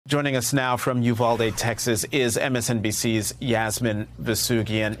Joining us now from Uvalde, Texas, is MSNBC's Yasmin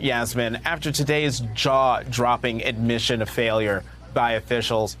Vasugian. Yasmin, after today's jaw-dropping admission of failure by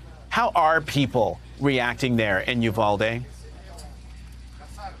officials, how are people reacting there in Uvalde?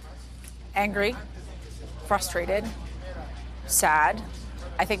 Angry, frustrated, sad.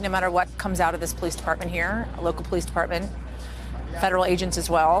 I think no matter what comes out of this police department here, a local police department, federal agents as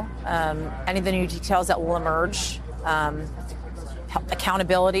well, any of the new details that will emerge,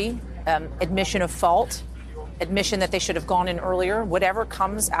 accountability, admission of fault, admission that they should have gone in earlier, whatever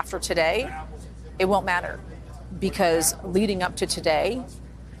comes after today, it won't matter. Because leading up to today,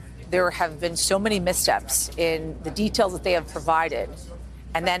 there have been so many missteps in the details that they have provided.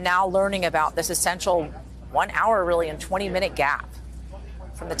 And then now learning about this essential 1 hour, really, and 20-minute gap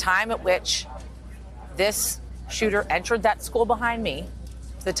from the time at which this shooter entered that school behind me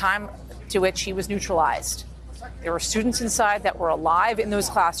to the time to which he was neutralized. There were students inside that were alive in those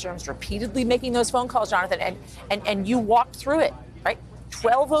classrooms, repeatedly making those phone calls, Jonathan, and you walked through it, right?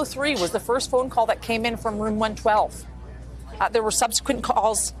 12:03 was the first phone call that came in from room 112. There were subsequent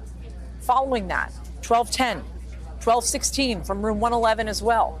calls following that, 12:10, 12:16 from room 111 as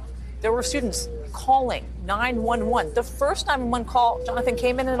well. There were students calling 911. The first 911 call, Jonathan,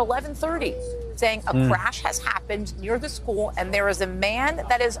 came in at 11:30, saying a crash has happened near the school and there is a man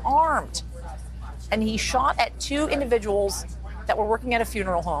that is armed. And he shot at two individuals that were working at a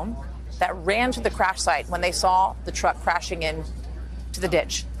funeral home that ran to the crash site when they saw the truck crashing in to the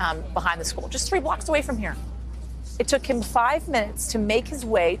ditch behind the school, just 3 blocks away from here. It took him 5 minutes to make his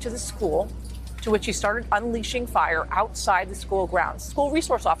way to the school, to which he started unleashing fire outside the school grounds. School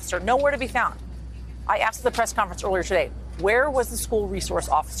resource officer, nowhere to be found. I asked at the press conference earlier today, where was the school resource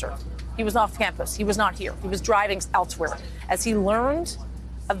officer? He was off campus. He was not here. He was driving elsewhere. As he learned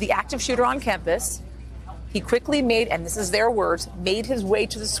of the active shooter on campus, he quickly made, and this is their words, made his way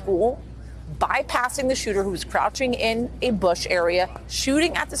to the school, bypassing the shooter who was crouching in a bush area,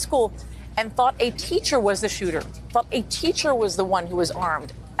 shooting at the school, and thought a teacher was the shooter, thought a teacher was the one who was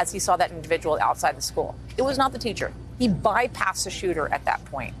armed as he saw that individual outside the school. It was not the teacher. He bypassed the shooter at that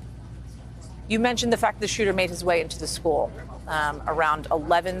point. You mentioned the fact the shooter made his way into the school around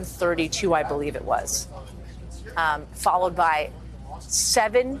 11:32, I believe it was, followed by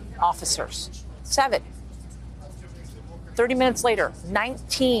 7 officers. 7. 30 minutes later,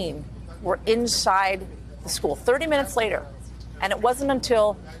 19 were inside the school. 30 minutes later. And it wasn't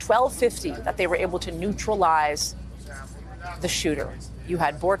until 12:50 that they were able to neutralize the shooter. You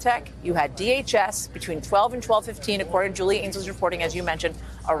had Vortec, you had DHS between 12 and 12:15, according to Julie Ainsley's reporting, as you mentioned,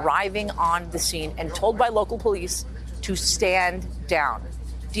 arriving on the scene and told by local police to stand down.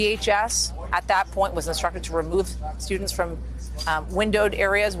 DHS at that point was instructed to remove students from windowed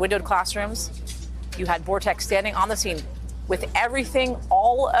areas, windowed classrooms. You had Vortec standing on the scene with everything,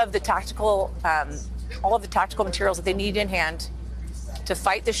 all of the tactical materials that they needed in hand to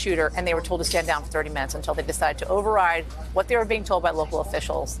fight the shooter, and they were told to stand down for 30 minutes until they decided to override what they were being told by local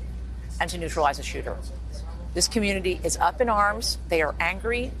officials and to neutralize the shooter. This community is up in arms. They are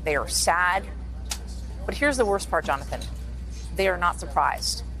angry. They are sad. But here's the worst part, Jonathan. They are not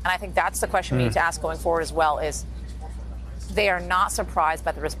surprised. And I think that's the question we need to ask going forward as well, is they are not surprised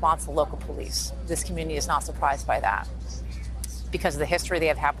by the response of the local police. This community is not surprised by that because of the history they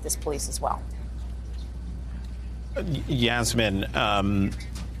have had with this police as well. Yasmin,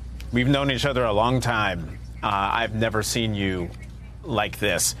 we've known each other a long time. I've never seen you like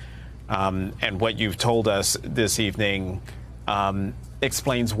this. And what you've told us this evening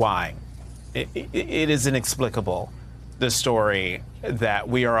explains why. It is inexplicable, the story that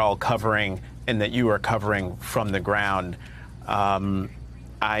we are all covering and that you are covering from the ground. I'm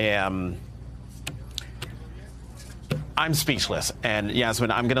speechless. And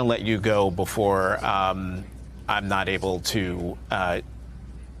Yasmin, I'm going to let you go before I'm not able to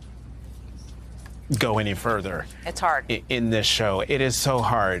go any further. It's hard. In this show. It is so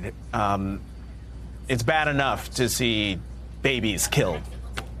hard. It's bad enough to see babies killed,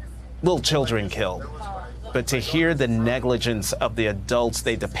 little children killed. But to hear the negligence of the adults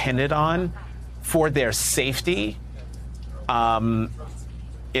they depended on for their safety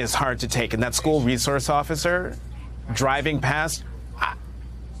is hard to take. And that school resource officer driving past,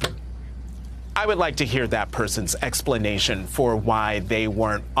 I would like to hear that person's explanation for why they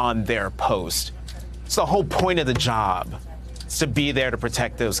weren't on their post. It's the whole point of the job. It's to be there to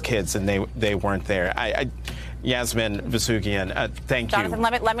protect those kids, and they weren't there. Yasmin Vasugian, thank you. Jonathan,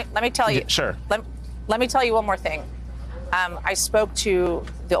 let me tell you. Sure. Let me tell you one more thing. I spoke to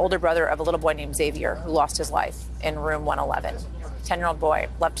the older brother of a little boy named Xavier who lost his life in room 111. 10-year-old boy,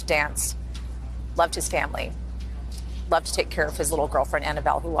 loved to dance, loved his family. love to take care of his little girlfriend,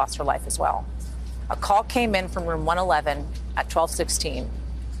 Annabelle, who lost her life as well. A call came in from room 111 at 12:16,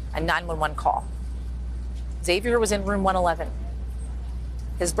 a 911 call. Xavier was in room 111.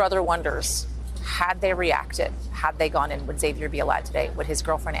 His brother wonders, had they reacted, had they gone in, would Xavier be alive today? Would his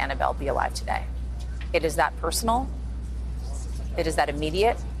girlfriend, Annabelle, be alive today? It is that personal. It is that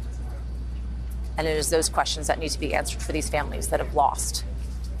immediate. And it is those questions that need to be answered for these families that have lost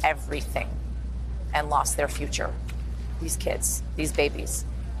everything and lost their future. These kids, these babies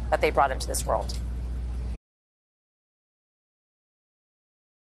that they brought into this world.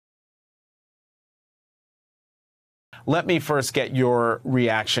 Let me first get your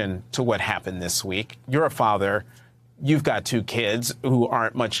reaction to what happened this week. You're a father. You've got two kids who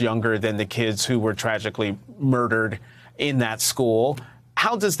aren't much younger than the kids who were tragically murdered in that school.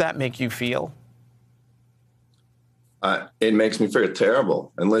 How does that make you feel? It makes me feel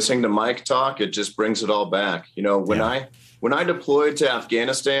terrible. And listening to Mike talk, it just brings it all back. You know, when I deployed to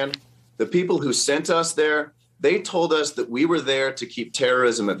Afghanistan, the people who sent us there, they told us that we were there to keep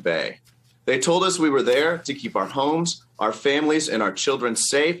terrorism at bay. They told us we were there to keep our homes, our families, and our children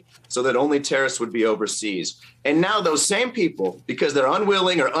safe so that only terrorists would be overseas. And now those same people, because they're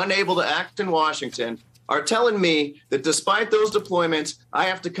unwilling or unable to act in Washington, are telling me that despite those deployments, I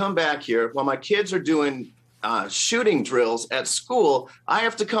have to come back here while my kids are doing shooting drills at school. I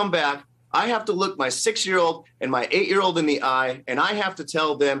have to come back. I have to look my 6-year-old and my 8-year-old in the eye, and I have to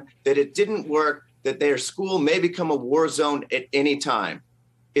tell them that it didn't work, that their school may become a war zone at any time.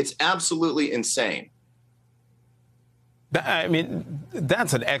 It's absolutely insane. I mean,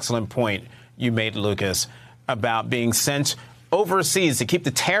 that's an excellent point you made, Lucas, about being sent overseas to keep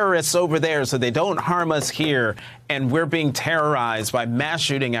the terrorists over there so they don't harm us here. And we're being terrorized by mass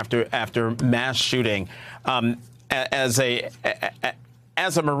shooting after mass shooting. As a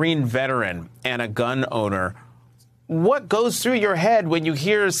Marine veteran and a gun owner, what goes through your head when you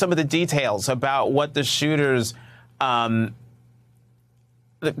hear some of the details about what the shooters, the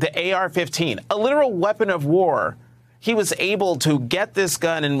AR-15, a literal weapon of war, he was able to get this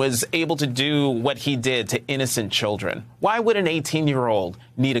gun and was able to do what he did to innocent children? Why would an 18-year-old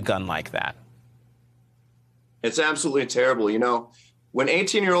need a gun like that? It's absolutely terrible. You know, when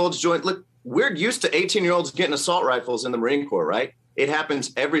 18-year-olds join, look, we're used to 18-year-olds getting assault rifles in the Marine Corps, right? It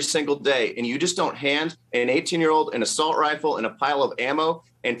happens every single day. And you just don't hand an 18-year-old an assault rifle and a pile of ammo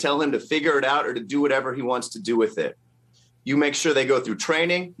and tell him to figure it out or to do whatever he wants to do with it. You make sure they go through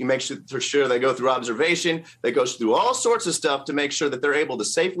training. You make sure they go through observation. They go through all sorts of stuff to make sure that they're able to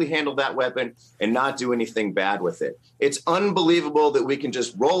safely handle that weapon and not do anything bad with it. It's unbelievable that we can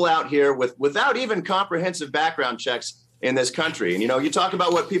just roll out here without even comprehensive background checks in this country. And, you know, you talk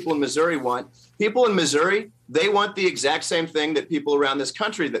about what people in Missouri want. People in Missouri, they want the exact same thing that people around this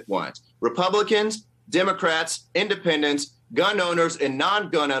country that want. Republicans, Democrats, independents, gun owners, and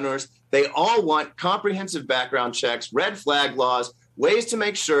non-gun owners, they all want comprehensive background checks, red flag laws, ways to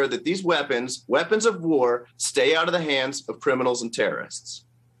make sure that these weapons of war, stay out of the hands of criminals and terrorists.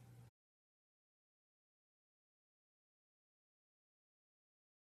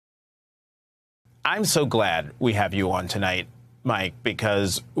 I'm so glad we have you on tonight, Mike,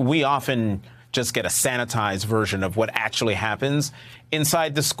 because we often just get a sanitized version of what actually happens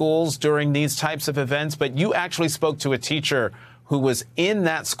inside the schools during these types of events. But you actually spoke to a teacher who was in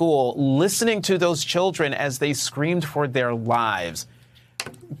that school listening to those children as they screamed for their lives.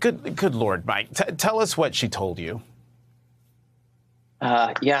 Good Lord, Mike. Tell us what she told you.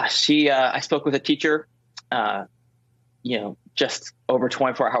 I spoke with a teacher, just over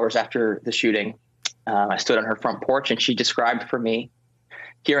 24 hours after the shooting. I stood on her front porch and she described for me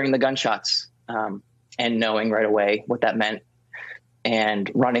hearing the gunshots and knowing right away what that meant, and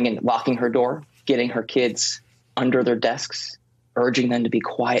running and locking her door, getting her kids under their desks, urging them to be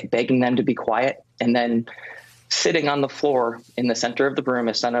quiet, begging them to be quiet, and then sitting on the floor in the center of the room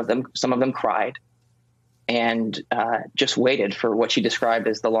as some of them cried, and just waited for what she described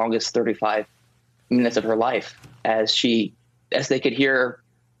as the longest 35 minutes of her life, as they could hear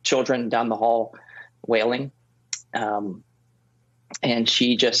children down the hall wailing. And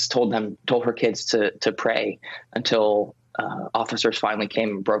she just told her kids to pray until officers finally came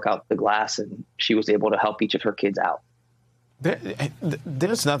and broke out the glass, and she was able to help each of her kids out.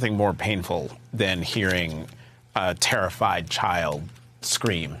 There's nothing more painful than hearing a terrified child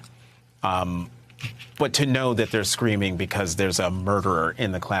scream. But to know that they're screaming because there's a murderer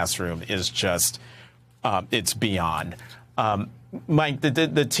in the classroom is just, it's beyond. Mike,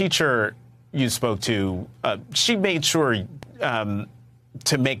 the teacher you spoke to, she made sure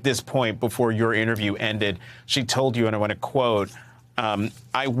to make this point before your interview ended. She told you, and I want to quote,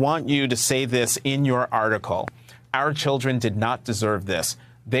 I want you to say this in your article. Our children did not deserve this.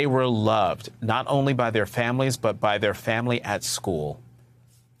 They were loved, not only by their families, but by their family at school.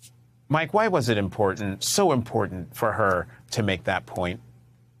 Mike, why was it important, so important for her to make that point?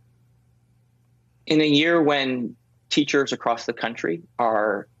 In a year when teachers across the country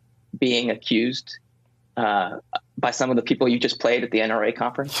are being accused by some of the people you just played at the NRA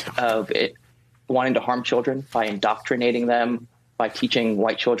conference of it wanting to harm children by indoctrinating them, by teaching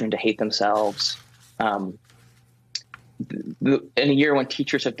white children to hate themselves. In a year when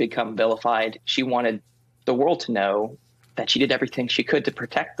teachers have become vilified, she wanted the world to know that she did everything she could to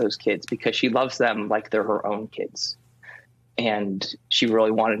protect those kids because she loves them like they're her own kids. And she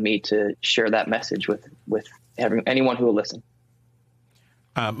really wanted me to share that message with anyone who will listen.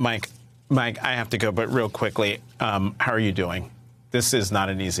 Mike, I have to go, but real quickly, how are you doing? This is not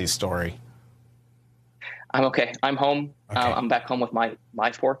an easy story. I'm okay. I'm home. Okay. I'm back home with my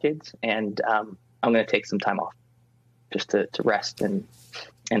 4 kids, and I'm going to take some time off just to rest and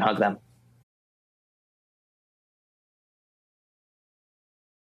hug them.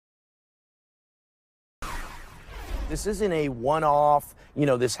 This isn't a one-off,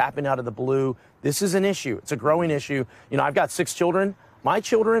 this happened out of the blue. This is an issue. It's a growing issue. I've got 6 children. My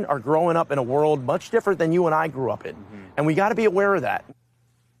children are growing up in a world much different than you and I grew up in. And we got to be aware of that.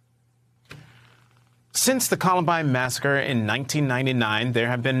 Since the Columbine massacre in 1999, there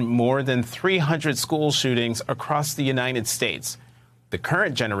have been more than 300 school shootings across the United States. The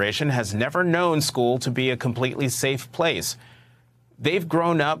current generation has never known school to be a completely safe place. They've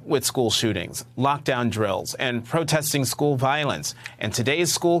grown up with school shootings, lockdown drills, and protesting school violence. And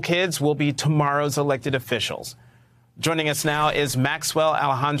today's school kids will be tomorrow's elected officials. Joining us now is Maxwell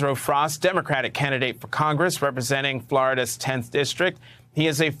Alejandro Frost, Democratic candidate for Congress representing Florida's 10th District. He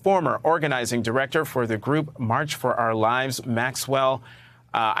is a former organizing director for the group March for Our Lives. Maxwell,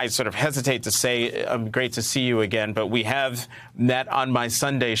 I sort of hesitate to say great to see you again, but we have met on my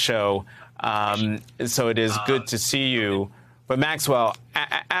Sunday show, so it is good to see you. But Maxwell,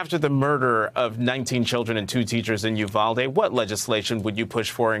 after the murder of 19 children and 2 teachers in Uvalde, what legislation would you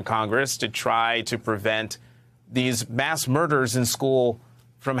push for in Congress to try to prevent these mass murders in school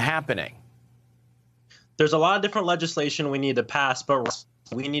from happening? There's a lot of different legislation we need to pass, but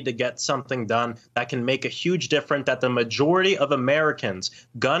we need to get something done that can make a huge difference that the majority of Americans,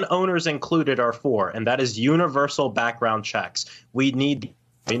 gun owners included, are for, and that is universal background checks. We need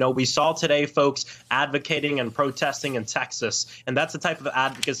we saw today folks advocating and protesting in Texas, and that's the type of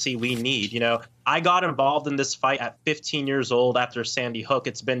advocacy we need. I got involved in this fight at 15 years old after Sandy Hook.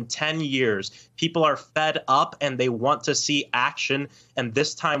 It's been 10 years. People are fed up and they want to see action, and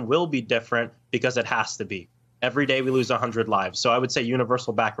this time will be different because it has to be. Every day we lose 100 lives. So I would say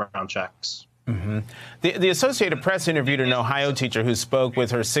universal background checks. Mm-hmm. The Associated Press interviewed an Ohio teacher who spoke with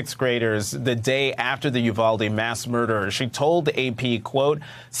her 6th graders the day after the Uvalde mass murder. She told AP, quote,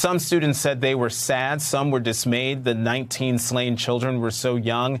 "Some students said they were sad. Some were dismayed. The 19 slain children were so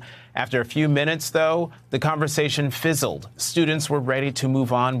young. After a few minutes, though, the conversation fizzled. Students were ready to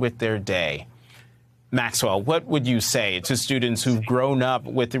move on with their day." Maxwell, what would you say to students who've grown up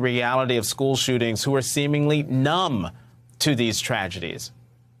with the reality of school shootings, who are seemingly numb to these tragedies?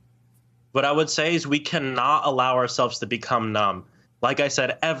 What I would say is we cannot allow ourselves to become numb. Like I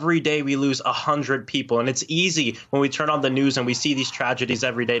said, every day we lose 100 people, and it's easy when we turn on the news and we see these tragedies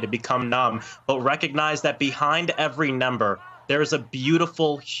every day to become numb. But recognize that behind every number, there is a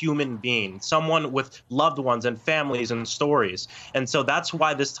beautiful human being, someone with loved ones and families and stories. And so that's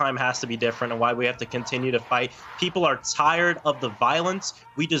why this time has to be different and why we have to continue to fight. People are tired of the violence.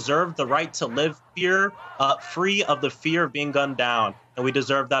 We deserve the right to live free of the fear of being gunned down. And we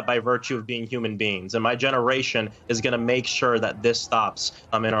deserve that by virtue of being human beings. And my generation is going to make sure that this stops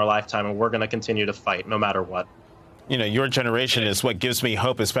in our lifetime. And we're going to continue to fight no matter what. Your generation is what gives me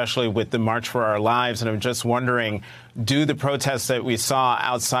hope, especially with the March for Our Lives. And I'm just wondering, do the protests that we saw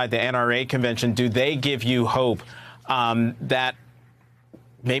outside the NRA convention, do they give you hope that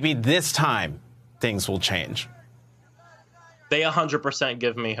maybe this time things will change? They 100%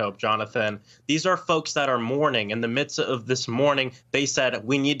 give me hope, Jonathan. These are folks that are mourning. In the midst of this mourning, they said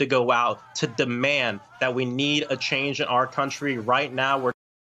we need to go out to demand that we need a change in our country right now. We're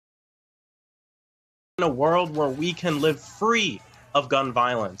in a world where we can live free of gun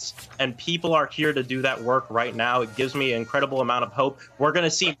violence, and people are here to do that work right now. It gives me an incredible amount of hope. We're going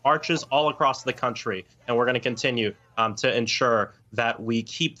to see marches all across the country, and we're going to continue to ensure that we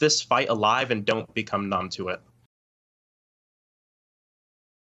keep this fight alive and don't become numb to it.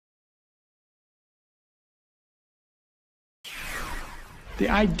 The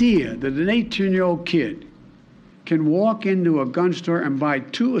idea that an 18-year-old kid can walk into a gun store and buy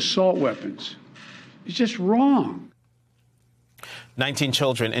 2 assault weapons It's just wrong. 19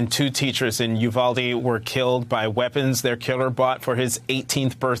 children and 2 teachers in Uvalde were killed by weapons their killer bought for his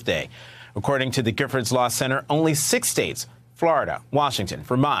 18th birthday. According to the Giffords Law Center, only 6 states, Florida, Washington,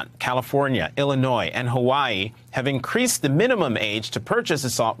 Vermont, California, Illinois, and Hawaii, have increased the minimum age to purchase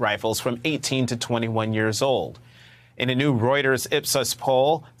assault rifles from 18 to 21 years old. In a new Reuters Ipsos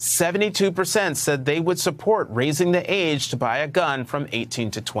poll, 72% said they would support raising the age to buy a gun from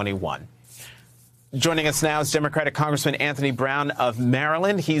 18 to 21. Joining us now is Democratic Congressman Anthony Brown of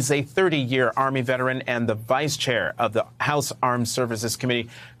Maryland. He's a 30-year Army veteran and the vice chair of the House Armed Services Committee.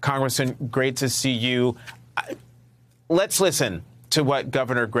 Congressman, great to see you. Let's listen to what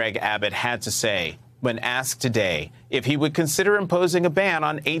Governor Greg Abbott had to say when asked today if he would consider imposing a ban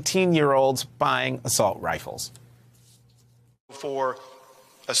on 18-year-olds buying assault rifles. For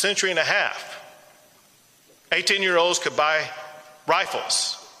a century and a half, 18-year-olds could buy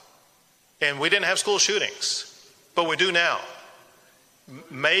rifles. And we didn't have school shootings, but we do now.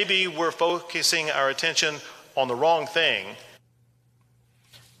 Maybe we're focusing our attention on the wrong thing.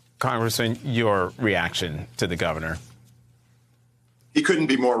 Congressman, your reaction to the governor? He couldn't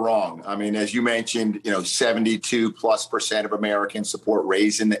be more wrong. I mean, as you mentioned, 72+% of Americans support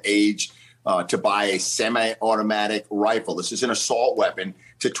raising the age to buy a semi-automatic rifle. This is an assault weapon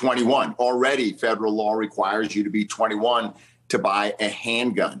to 21. Already, federal law requires you to be 21 to buy a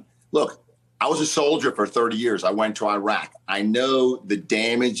handgun. Look, I was a soldier for 30 years. I went to Iraq. I know the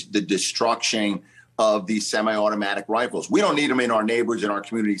damage, the destruction of these semi-automatic rifles. We don't need them in our neighborhoods and our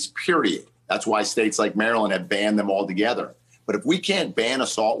communities, period. That's why states like Maryland have banned them altogether. But if we can't ban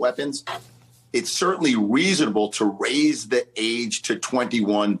assault weapons, it's certainly reasonable to raise the age to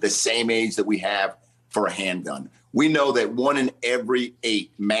 21, the same age that we have for a handgun. We know that 1 in every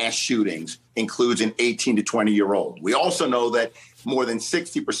 8 mass shootings includes an 18 to 20-year-old. We also know that more than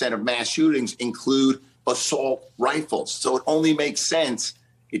 60% of mass shootings include assault rifles. So it only makes sense.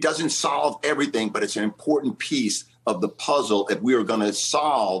 It doesn't solve everything, but it's an important piece of the puzzle if we are going to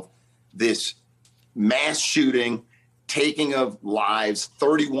solve this mass shooting, taking of lives,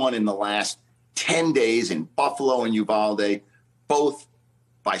 31 in the last 10 days in Buffalo and Uvalde, both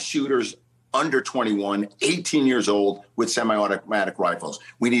by shooters under 21, 18 years old with semi-automatic rifles.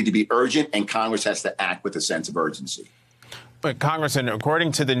 We need to be urgent, and Congress has to act with a sense of urgency. But, Congressman,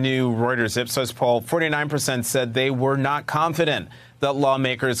 according to the new Reuters Ipsos poll, 49% said they were not confident that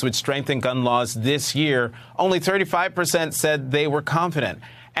lawmakers would strengthen gun laws this year. Only 35% said they were confident.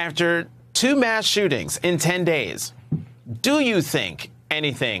 After 2 mass shootings in 10 days, do you think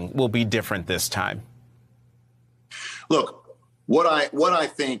anything will be different this time? Look, what I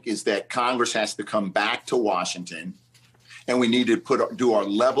think is that Congress has to come back to Washington, and we need to do our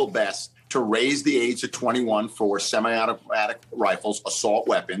level best to raise the age to 21 for semi-automatic rifles, assault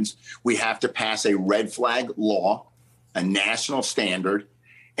weapons. We have to pass a red flag law, a national standard,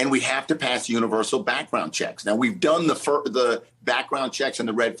 and we have to pass universal background checks. Now, we've done the background checks and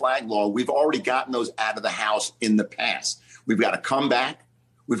the red flag law. We've already gotten those out of the House in the past. We've got to come back.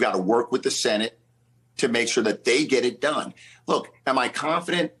 We've got to work with the Senate to make sure that they get it done. Look, am I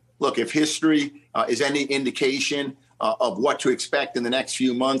confident? Look, if history is any indication of what to expect in the next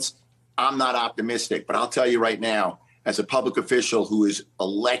few months, I'm not optimistic. But I'll tell you right now, as a public official who is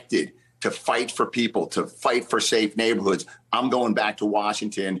elected to fight for people, to fight for safe neighborhoods, I'm going back to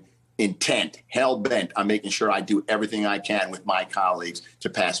Washington intent, hell-bent on making sure I do everything I can with my colleagues to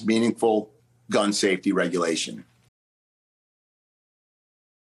pass meaningful gun safety regulation.